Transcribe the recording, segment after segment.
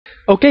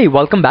Okay,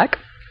 welcome back.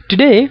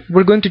 Today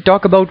we're going to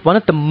talk about one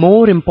of the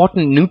more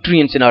important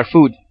nutrients in our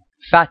food,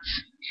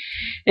 fats.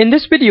 In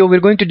this video we're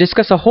going to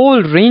discuss a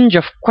whole range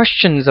of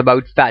questions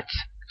about fats,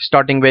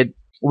 starting with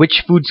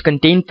which foods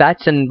contain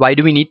fats and why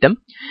do we need them.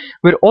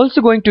 We're also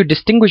going to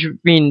distinguish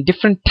between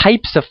different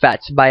types of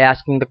fats by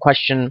asking the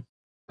question,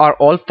 are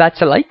all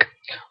fats alike?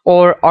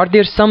 Or are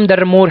there some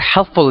that are more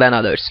helpful than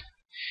others?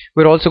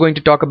 We're also going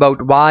to talk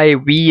about why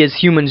we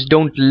as humans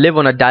don't live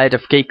on a diet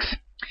of cakes.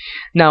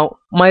 Now,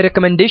 my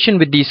recommendation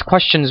with these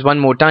questions one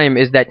more time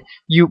is that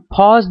you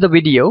pause the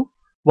video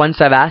once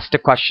I've asked a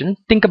question,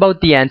 think about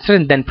the answer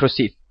and then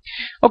proceed.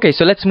 Okay,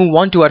 so let's move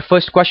on to our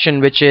first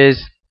question, which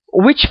is,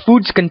 which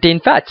foods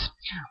contain fats?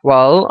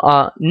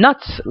 Well,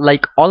 nuts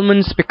like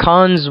almonds,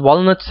 pecans,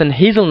 walnuts and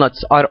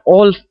hazelnuts are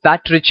all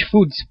fat-rich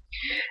foods,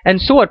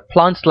 and so are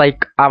plants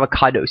like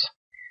avocados.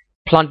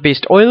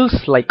 Plant-based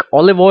oils like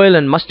olive oil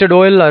and mustard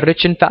oil are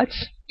rich in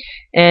fats,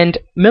 and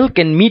milk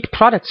and meat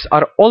products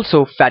are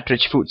also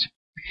fat-rich foods.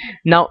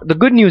 Now, the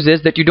good news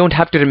is that you don't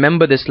have to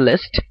remember this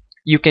list.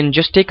 You can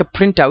just take a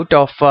printout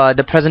of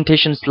the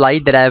presentation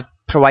slide that I've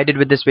provided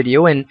with this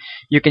video, and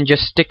you can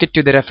just stick it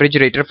to the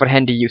refrigerator for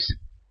handy use.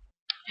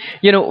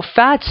 You know,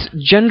 fats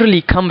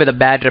generally come with a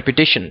bad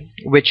reputation,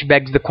 which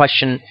begs the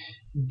question,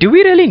 do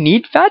we really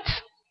need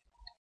fats?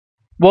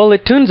 Well,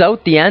 it turns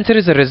out the answer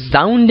is a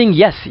resounding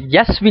yes.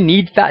 Yes, we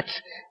need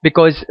fats,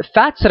 because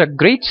fats are a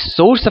great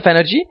source of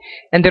energy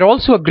and they're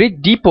also a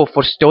great depot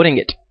for storing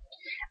it.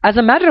 As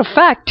a matter of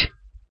fact,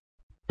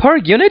 per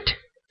unit,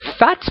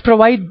 fats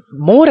provide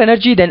more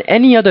energy than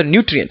any other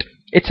nutrient.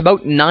 It's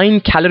about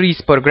 9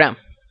 calories per gram.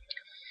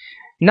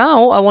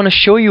 Now I want to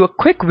show you a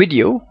quick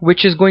video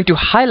which is going to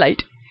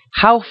highlight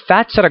how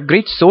fats are a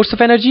great source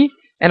of energy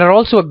and are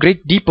also a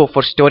great depot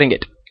for storing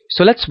it.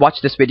 So let's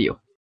watch this video.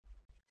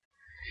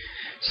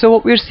 So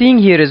what we're seeing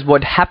here is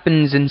what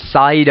happens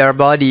inside our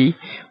body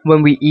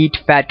when we eat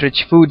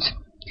fat-rich foods.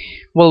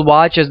 We'll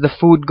watch as the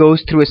food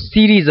goes through a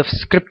series of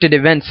scripted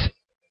events.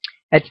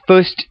 At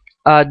first,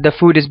 the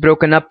food is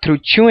broken up through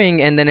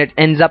chewing, and then it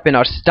ends up in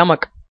our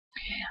stomach.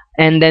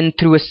 And then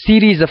through a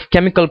series of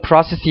chemical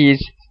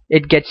processes,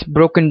 it gets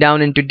broken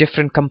down into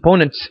different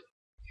components.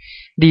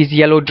 These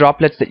yellow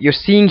droplets that you're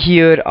seeing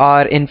here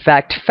are in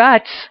fact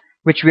fats,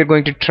 which we're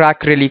going to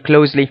track really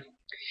closely.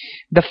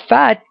 The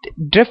fat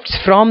drifts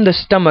from the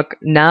stomach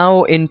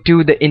now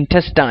into the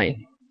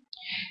intestine.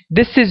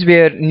 This is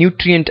where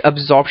nutrient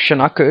absorption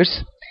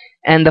occurs,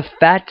 and the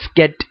fats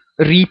get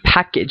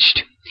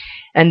repackaged,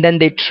 and then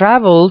they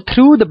travel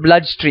through the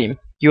bloodstream.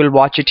 You'll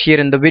watch it here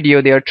in the video.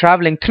 They are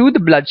traveling through the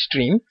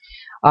bloodstream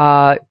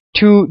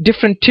to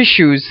different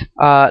tissues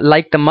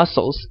like the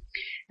muscles,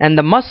 and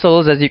the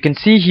muscles, as you can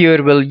see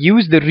here, will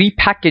use the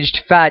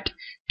repackaged fat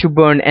to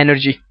burn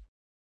energy.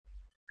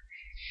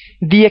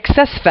 The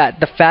excess fat,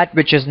 the fat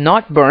which is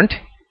not burnt,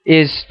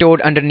 is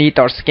stored underneath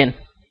our skin.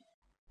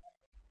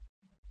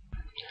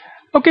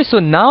 Okay, so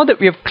now that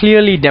we have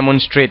clearly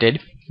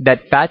demonstrated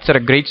that fats are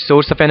a great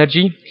source of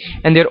energy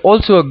and they're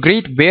also a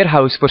great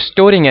warehouse for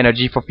storing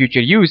energy for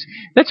future use,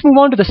 let's move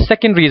on to the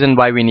second reason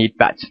why we need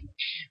fats,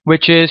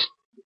 which is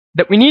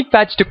that we need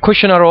fats to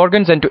cushion our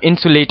organs and to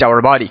insulate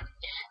our body.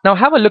 Now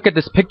have a look at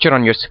this picture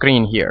on your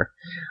screen here.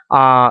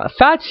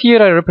 Fats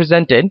here are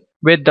represented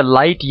with the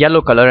light yellow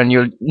color, and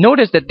you'll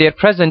notice that they're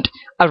present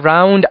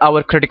around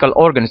our critical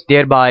organs,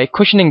 thereby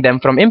cushioning them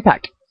from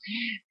impact.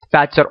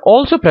 Fats are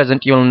also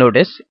present, you'll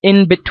notice,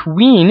 in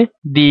between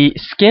the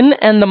skin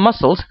and the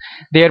muscles,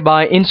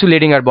 thereby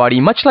insulating our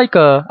body much like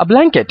a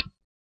blanket.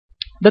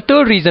 The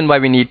third reason why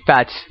we need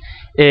fats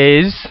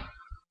is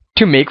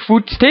to make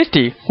foods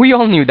tasty. We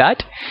all knew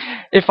that.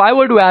 If I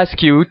were to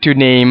ask you to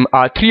name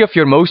 3 of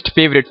your most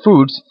favorite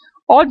foods,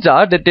 odds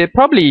are that they're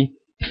probably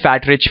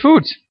fat-rich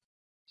foods.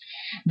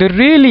 The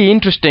really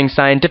interesting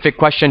scientific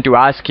question to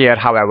ask here,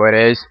 however,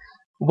 is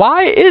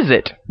why is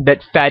it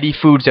that fatty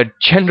foods are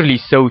generally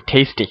so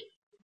tasty?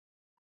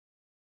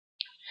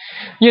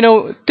 You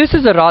know, this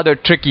is a rather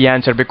tricky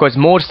answer because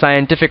more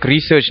scientific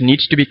research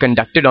needs to be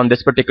conducted on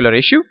this particular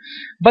issue,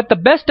 but the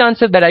best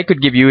answer that I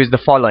could give you is the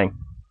following.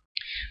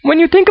 When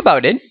you think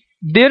about it,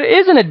 there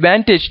is an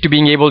advantage to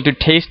being able to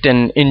taste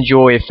and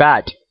enjoy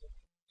fat.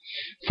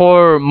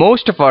 For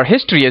most of our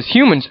history as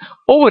humans,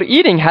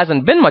 overeating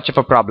hasn't been much of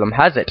a problem,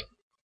 has it?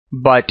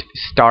 But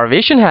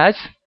starvation has.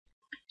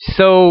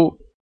 So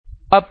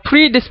a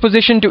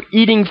predisposition to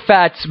eating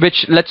fats,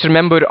 which, let's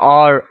remember,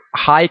 are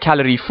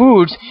high-calorie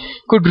foods,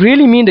 could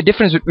really mean the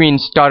difference between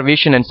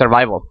starvation and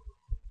survival.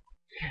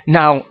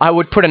 Now, I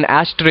would put an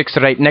asterisk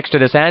right next to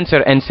this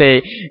answer and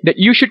say that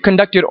you should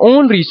conduct your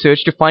own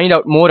research to find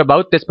out more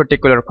about this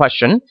particular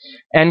question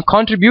and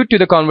contribute to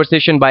the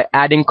conversation by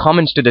adding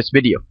comments to this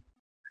video.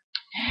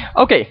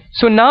 Okay,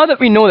 so now that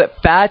we know that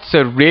fats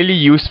are really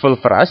useful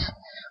for us,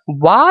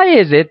 why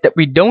is it that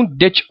we don't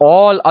ditch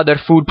all other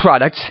food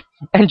products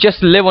and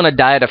just live on a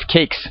diet of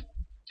cakes?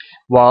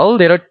 Well,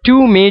 there are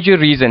 2 major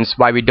reasons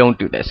why we don't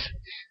do this.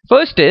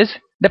 First is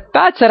that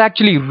fats are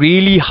actually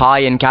really high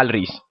in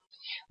calories.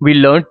 We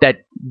learned that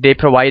they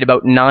provide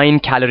about 9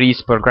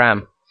 calories per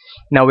gram.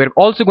 Now we're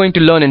also going to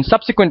learn in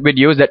subsequent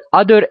videos that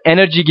other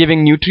energy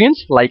giving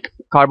nutrients like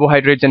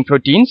carbohydrates and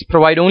proteins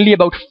provide only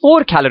about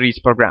 4 calories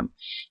per gram,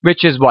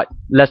 which is what?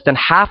 Less than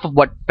half of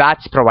what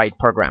fats provide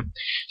per gram.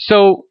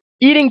 So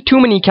eating too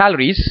many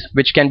calories,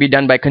 which can be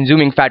done by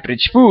consuming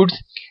fat-rich foods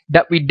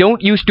that we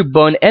don't use to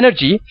burn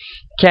energy,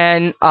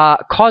 can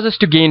cause us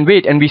to gain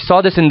weight. And we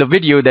saw this in the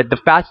video that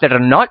the fats that are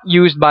not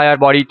used by our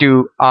body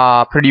to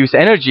produce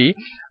energy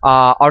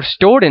are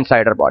stored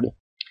inside our body.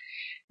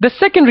 The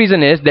second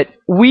reason is that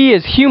we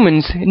as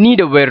humans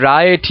need a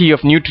variety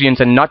of nutrients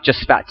and not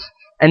just fats.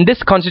 And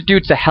this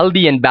constitutes a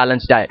healthy and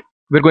balanced diet.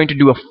 We're going to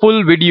do a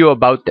full video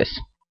about this.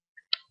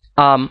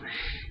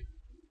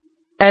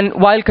 And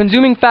while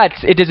consuming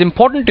fats, it is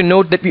important to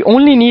note that we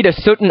only need a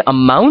certain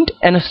amount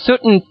and a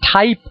certain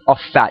type of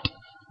fat.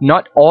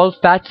 Not all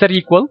fats are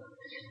equal.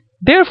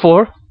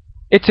 Therefore,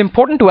 it's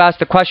important to ask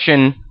the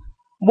question,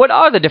 what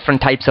are the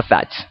different types of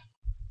fats?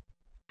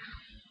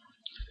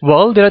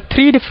 Well, there are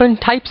 3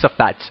 different types of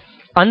fats: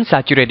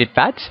 unsaturated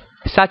fats,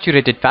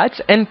 saturated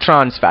fats, and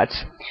trans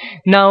fats.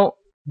 Now,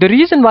 the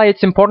reason why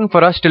it's important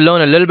for us to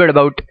learn a little bit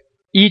about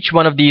each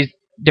one of these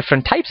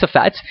different types of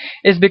fats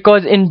is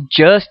because in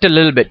just a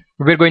little bit,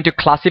 we're going to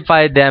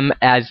classify them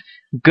as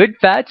good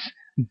fats,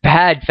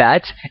 bad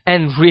fats,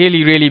 and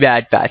really, really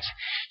bad fats.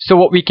 So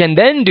what we can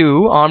then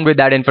do, armed with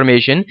that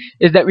information,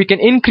 is that we can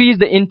increase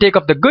the intake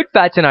of the good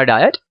fats in our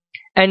diet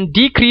and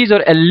decrease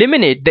or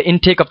eliminate the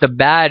intake of the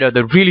bad or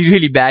the really,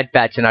 really bad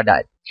fats in our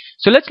diet.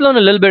 So let's learn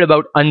a little bit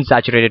about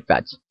unsaturated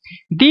fats.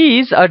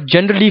 These are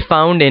generally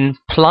found in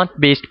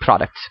plant-based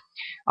products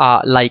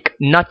like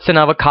nuts and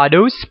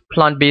avocados,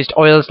 plant-based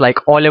oils like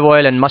olive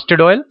oil and mustard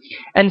oil,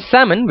 and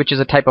salmon, which is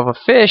a type of a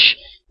fish,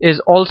 is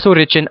also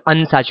rich in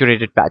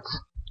unsaturated fats.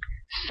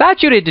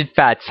 Saturated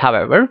fats,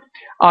 however,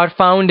 are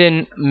found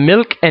in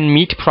milk and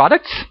meat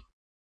products,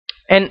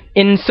 and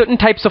in certain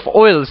types of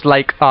oils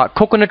like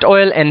coconut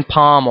oil and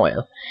palm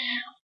oil.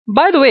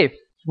 By the way,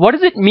 what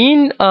does it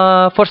mean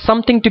for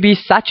something to be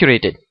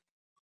saturated?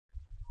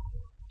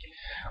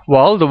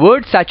 Well, the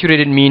word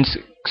saturated means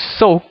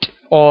soaked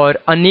or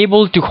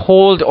unable to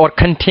hold or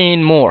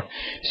contain more.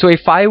 So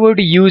if I were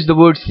to use the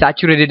word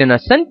saturated in a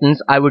sentence,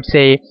 I would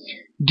say,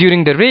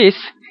 during the race,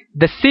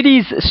 the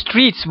city's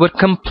streets were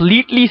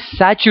completely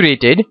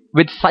saturated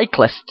with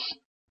cyclists.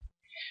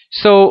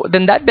 So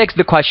then that begs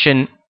the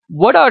question,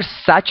 what are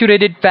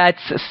saturated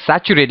fats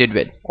saturated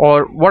with?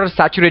 Or what are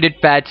saturated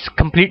fats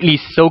completely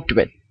soaked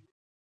with?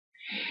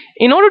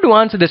 In order to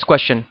answer this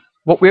question,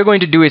 what we're going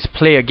to do is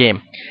play a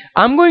game.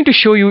 I'm going to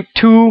show you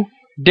 2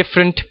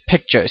 different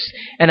pictures,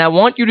 and I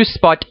want you to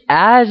spot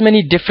as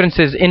many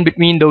differences in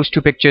between those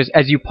 2 pictures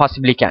as you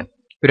possibly can.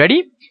 You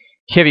ready?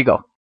 Here we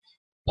go.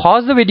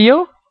 Pause the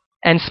video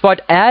and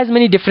spot as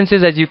many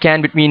differences as you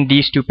can between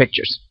these 2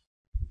 pictures.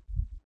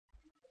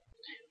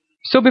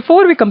 So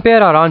before we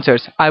compare our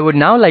answers, I would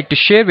now like to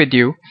share with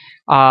you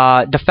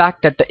the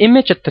fact that the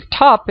image at the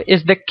top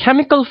is the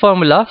chemical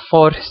formula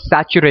for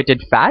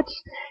saturated fats,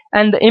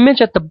 and the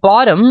image at the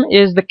bottom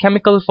is the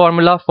chemical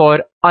formula for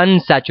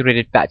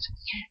unsaturated fats.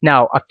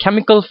 Now, a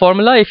chemical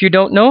formula, if you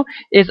don't know,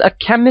 is a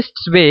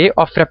chemist's way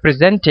of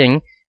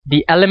representing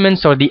the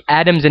elements or the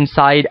atoms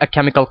inside a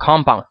chemical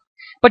compound.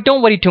 But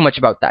don't worry too much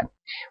about that.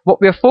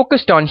 What we're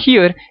focused on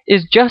here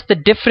is just the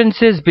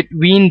differences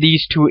between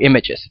these 2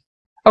 images.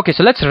 Okay,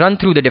 so let's run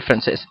through the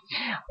differences.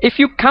 If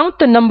you count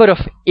the number of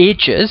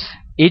H's,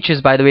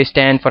 H's by the way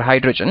stand for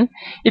hydrogen.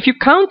 If you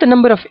count the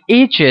number of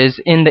H's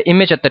in the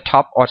image at the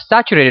top, or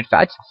saturated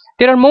fats,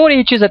 there are more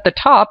H's at the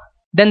top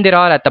than there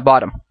are at the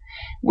bottom,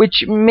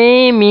 which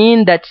may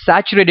mean that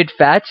saturated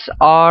fats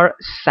are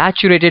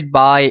saturated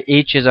by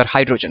H's or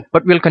hydrogen,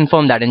 but we'll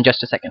confirm that in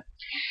just a second.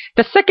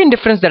 The second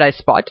difference that I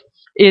spot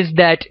is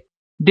that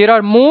there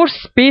are more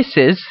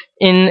spaces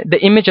in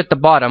the image at the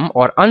bottom,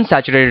 or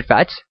unsaturated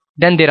fats,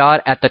 than there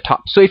are at the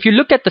top. So if you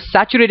look at the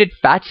saturated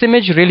fats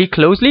image really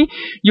closely,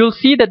 you'll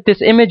see that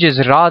this image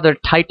is rather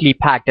tightly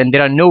packed and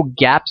there are no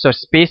gaps or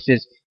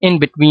spaces in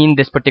between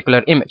this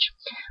particular image.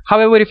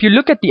 However, if you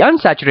look at the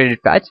unsaturated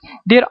fats,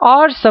 there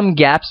are some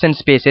gaps and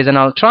spaces, and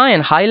I'll try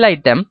and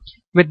highlight them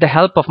with the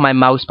help of my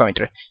mouse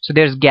pointer. So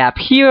there's gap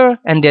here,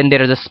 and then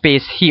there is a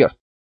space here.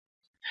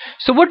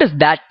 So what does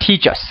that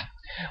teach us?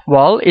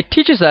 Well, it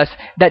teaches us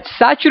that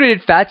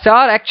saturated fats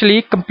are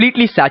actually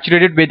completely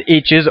saturated with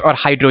H's or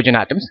hydrogen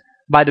atoms.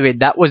 By the way,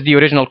 that was the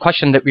original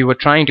question that we were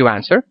trying to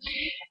answer.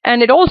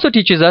 And it also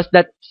teaches us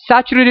that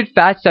saturated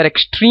fats are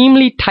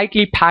extremely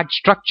tightly packed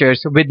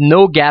structures with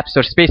no gaps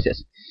or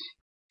spaces.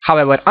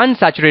 However,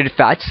 unsaturated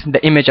fats,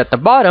 the image at the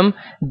bottom,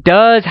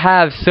 does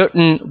have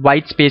certain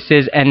white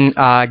spaces and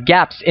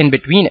gaps in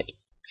between it.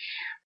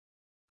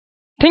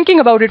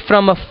 Thinking about it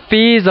from a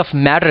phase of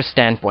matter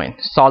standpoint,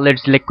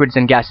 solids, liquids,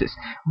 and gases,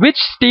 which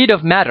state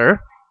of matter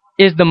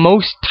is the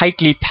most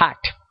tightly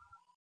packed?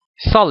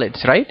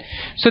 Solids, right?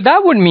 So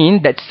that would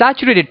mean that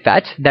saturated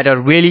fats that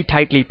are really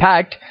tightly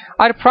packed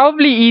are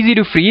probably easy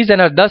to freeze and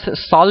are thus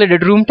solid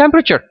at room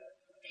temperature.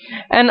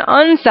 And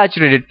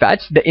unsaturated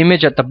fats, the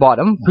image at the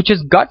bottom, which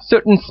has got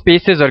certain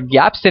spaces or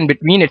gaps in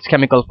between its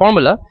chemical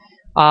formula,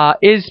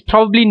 is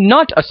probably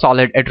not a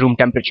solid at room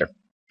temperature.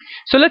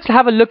 So let's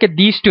have a look at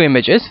these two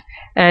images,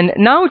 and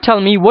now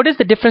tell me what is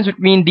the difference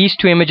between these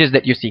two images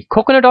that you see,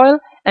 coconut oil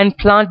and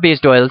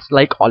plant-based oils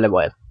like olive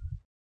oil.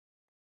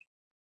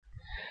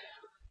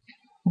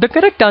 The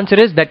correct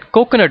answer is that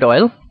coconut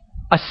oil,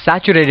 a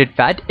saturated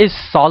fat, is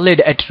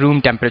solid at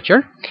room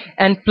temperature,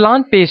 and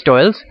plant-based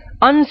oils,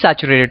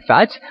 unsaturated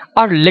fats,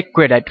 are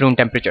liquid at room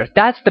temperature.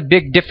 That's the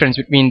big difference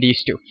between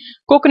these two.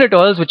 Coconut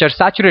oils, which are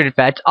saturated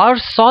fats, are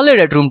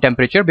solid at room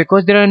temperature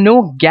because there are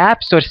no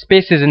gaps or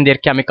spaces in their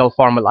chemical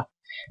formula.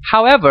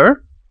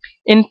 However,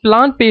 in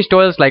plant-based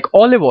oils like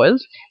olive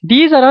oils,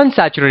 these are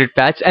unsaturated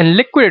fats and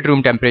liquid at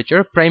room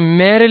temperature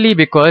primarily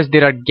because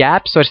there are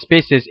gaps or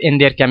spaces in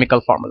their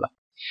chemical formula.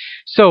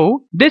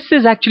 So this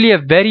is actually a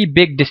very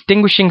big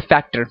distinguishing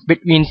factor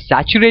between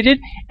saturated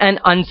and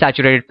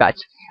unsaturated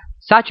fats.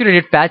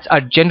 Saturated fats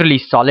are generally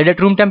solid at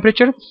room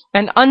temperature,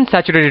 and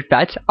unsaturated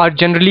fats are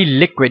generally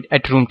liquid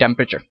at room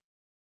temperature.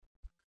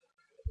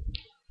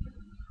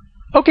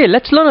 Okay,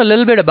 let's learn a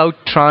little bit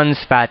about trans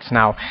fats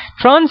now.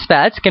 Trans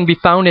fats can be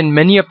found in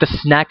many of the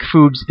snack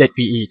foods that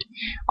we eat.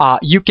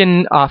 You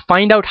can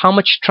find out how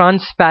much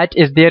trans fat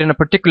is there in a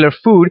particular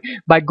food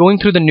by going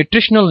through the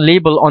nutritional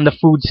label on the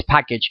food's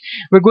package.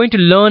 We're going to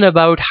learn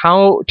about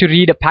how to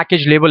read a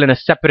package label in a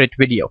separate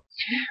video.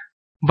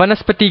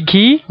 Vanaspati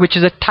ghee, which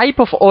is a type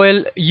of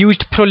oil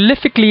used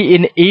prolifically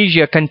in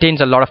Asia,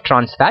 contains a lot of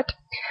trans fat.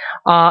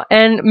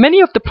 And many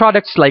of the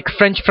products like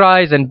French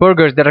fries and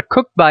burgers that are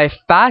cooked by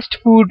fast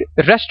food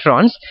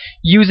restaurants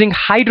using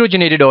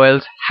hydrogenated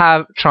oils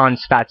have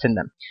trans fats in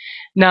them.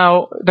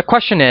 Now, the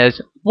question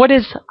is, what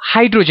is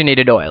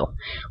hydrogenated oil?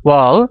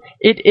 Well,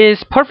 it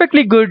is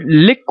perfectly good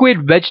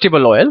liquid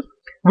vegetable oil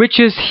which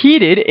is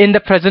heated in the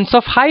presence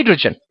of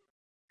hydrogen.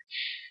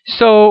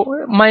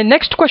 So, my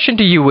next question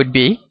to you would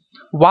be,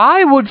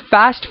 why would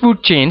fast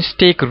food chains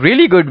take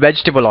really good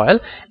vegetable oil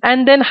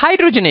and then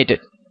hydrogenate it?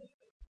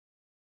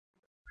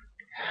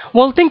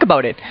 Well, think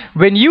about it.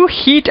 When you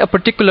heat a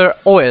particular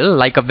oil,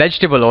 like a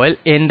vegetable oil,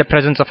 in the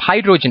presence of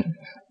hydrogen,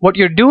 what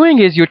you're doing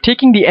is you're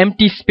taking the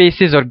empty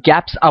spaces or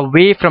gaps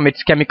away from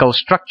its chemical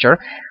structure,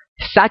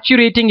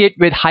 saturating it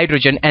with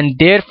hydrogen, and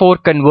therefore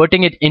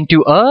converting it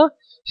into a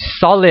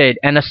solid.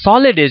 And a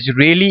solid is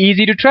really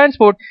easy to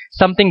transport,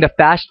 something the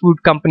fast food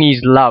companies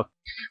love.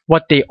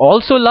 What they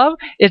also love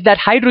is that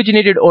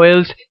hydrogenated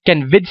oils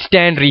can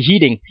withstand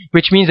reheating,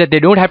 which means that they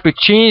don't have to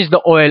change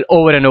the oil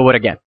over and over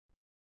again.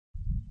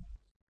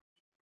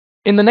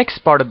 In the next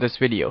part of this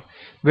video,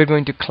 we're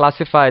going to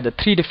classify the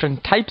 3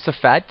 different types of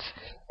fats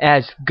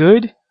as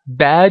good,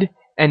 bad,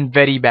 and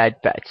very bad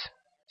fats.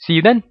 See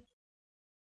you then.